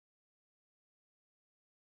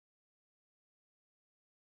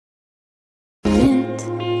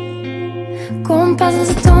Kom pas als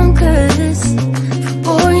het donker is,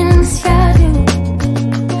 verborgen in de schaduw.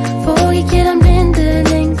 Volg ik je dan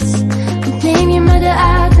blindelings, ontneem je me de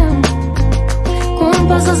adem. Kom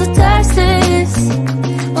pas als het duister is,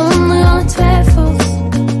 onder alle twijfels.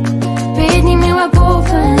 Weet niet meer waar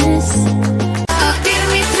boven is.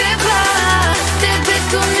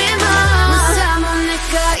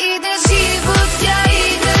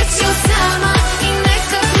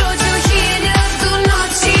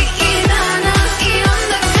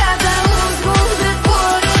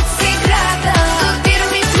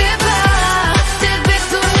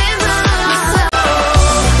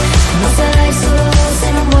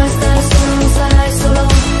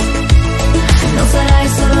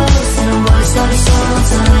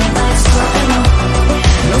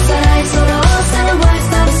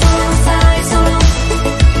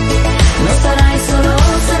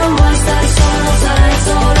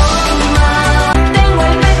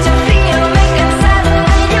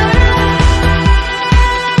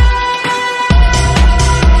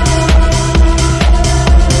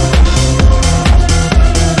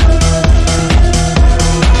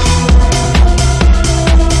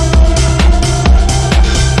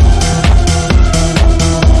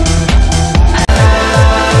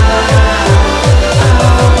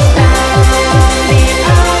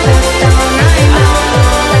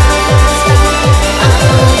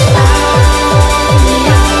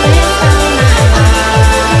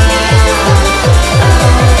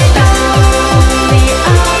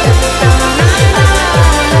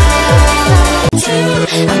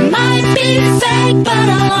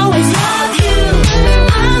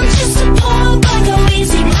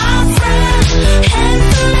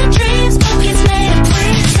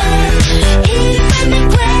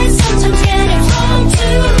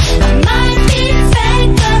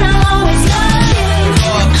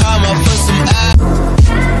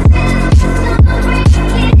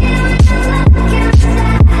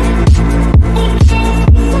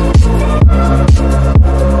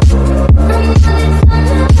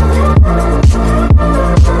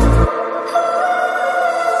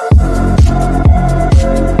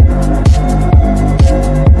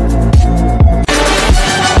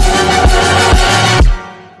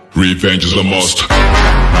 Revenge is a must. I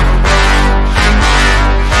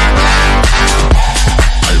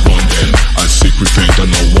run them, I seek revenge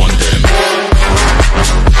and I want them.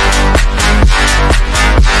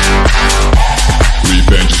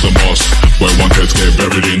 Revenge is a must, where one gets get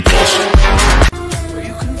buried in dust.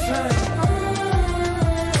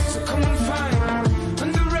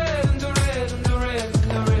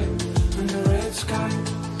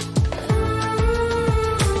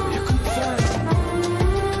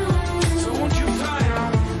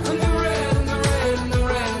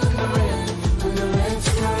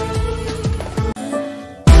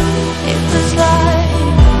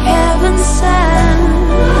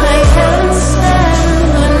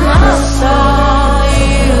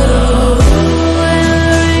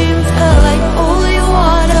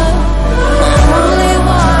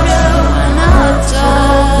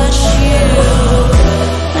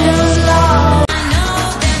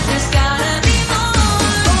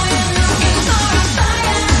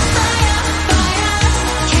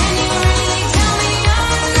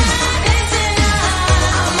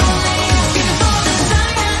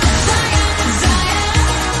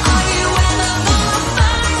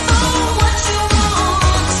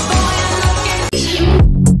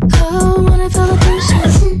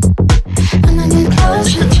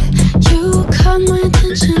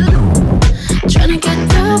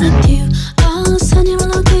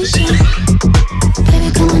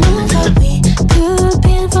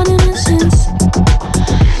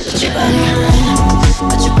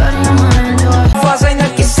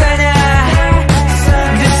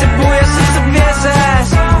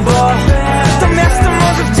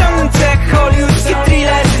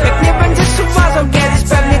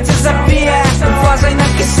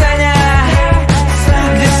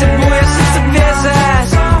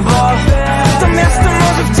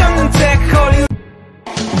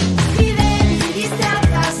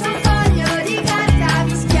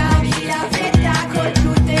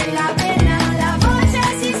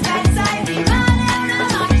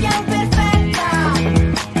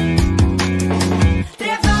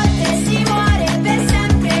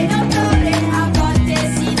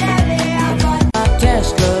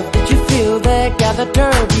 The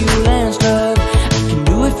turbulence, love, I can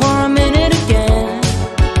do it for a minute again.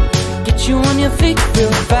 Get you on your feet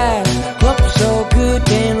real fast. Hope so good,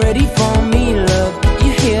 getting ready for me, love.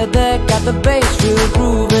 You hear that? Got the bass real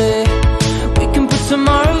groovy. We can put some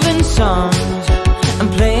Marvin songs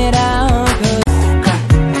and play it out. 'Cause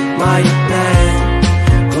my name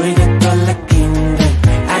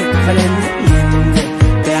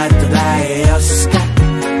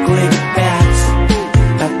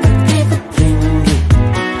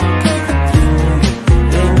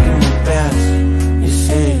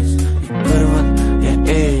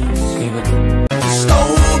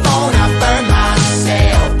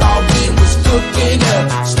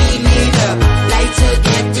harder, steaming up, lights are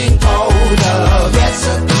getting colder.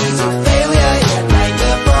 Recipes of failure, yet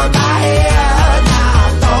linger for my head. Now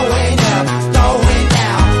I'm throwing up, throwing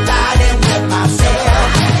down, fighting with myself.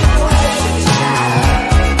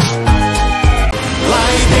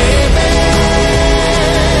 Like baby,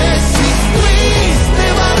 sweet squeeze,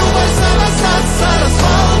 never know what's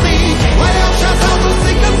satisfy me. Why I'm shut out to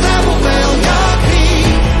think of that will your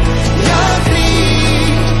creep, your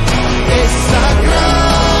creep. It's a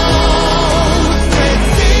ground,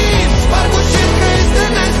 pretty, but what you crazy the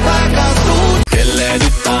next back I suit. Kelle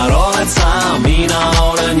tütar oled sa, mina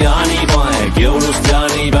olen jaanipoeg, jõulust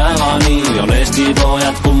jaanipäevani on Eesti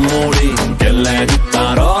pojad kummuli. Kelle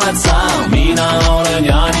tütar oled sa, mina olen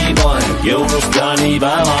jaanipoeg, jõulust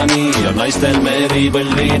jaanipäevani on naistel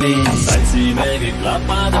meripõlvini. Tantsime kõik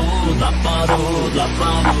lapadud, lapadud,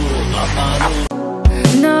 lapadud, lapadud.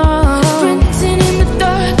 No, sprinting in the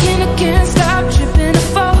dark and I can't stop tripping. I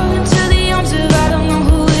fall into the arms of I don't know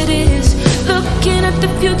who it is. Looking at the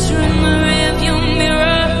future in the rearview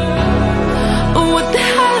mirror. Oh, what the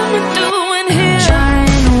hell am I doing here?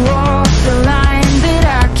 Trying to walk the line that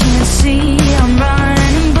I can't see. I'm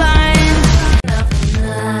running blind.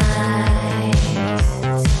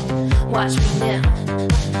 Watch me now.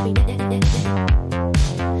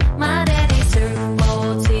 My daddy's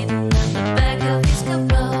surfboard's eating up the back of his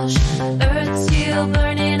garage. Earth's still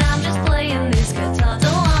burning, I'm just playing this guitar.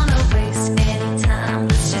 Don't wanna waste any time,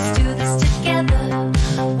 let's just do this together.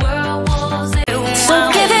 World wars, so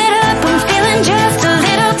give it up, I'm feeling just a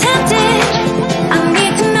little tempted. I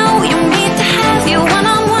need to know, you need to have you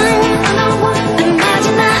one-on-one.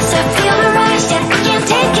 Imagine us, I feel the rush, yeah, I can't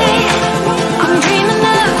take it. I'm dreaming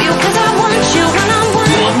of you, cause I want you one-on-one.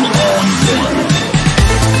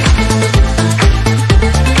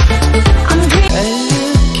 Le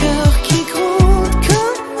cœur qui gronde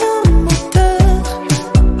comme un moteur.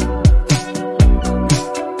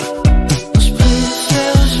 Je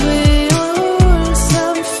préfère jouer un rôle, ça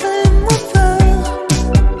me fait moins peur.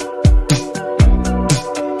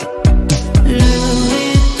 Le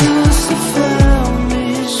rideau se ferme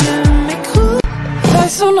et je m'écroule.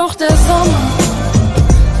 Weißt du noch, der Sommer?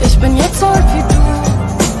 Ich bin jetzt so alt wie du.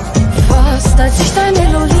 Fast als ich deine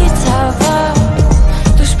Lolita war.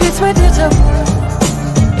 Du spielst mit dir Tabu.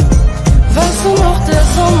 Weißt du noch, der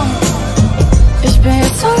Sommer? Ich bin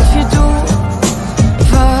jetzt so alt wie du.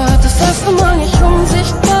 War das erste Mal nicht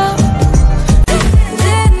unsichtbar.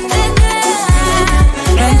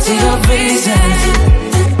 Plenty of reasons,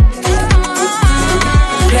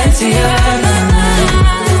 plenty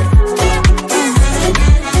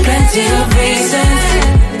of reasons,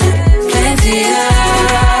 plenty of.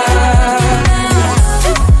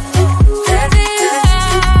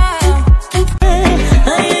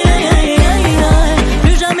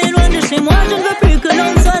 Plus jamais loin de chez moi, je ne veux plus que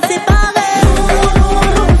l'on soit séparés.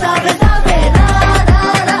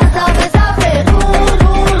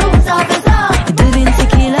 Devine c'est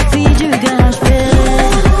qui la fille du garage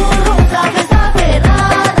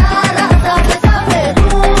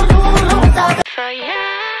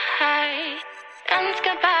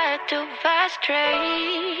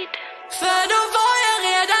För då var jag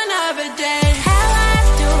redan över dig. Hela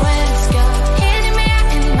ska in me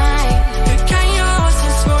in night. Hur kan jag ha så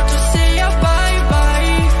svårt att säga bye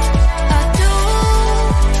bye? Att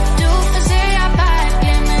du får säga bye,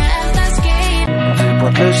 glömmer allt läskigt. J'ai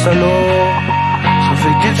pas de salaud. Ça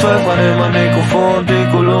fait qu'il soit fan man mikrofon.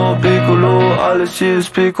 Piccolo, piccolo, alles hier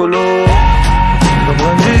ist piccolo. Wir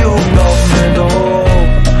brennen die Jugend auf dem Hinterhof.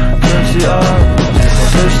 Brennt sie ab, c'est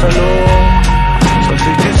pas de salaud. Ça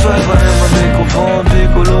fait qu'il soit fan man mikrofon.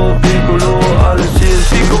 Piccolo, piccolo, alles hier ist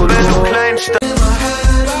piccolo.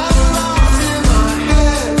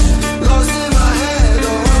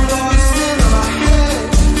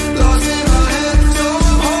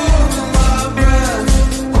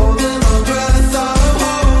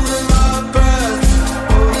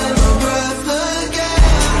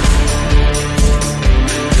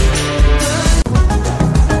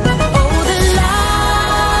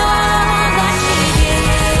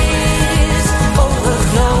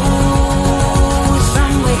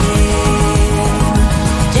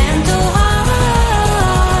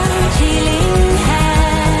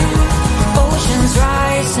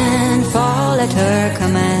 at her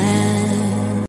command.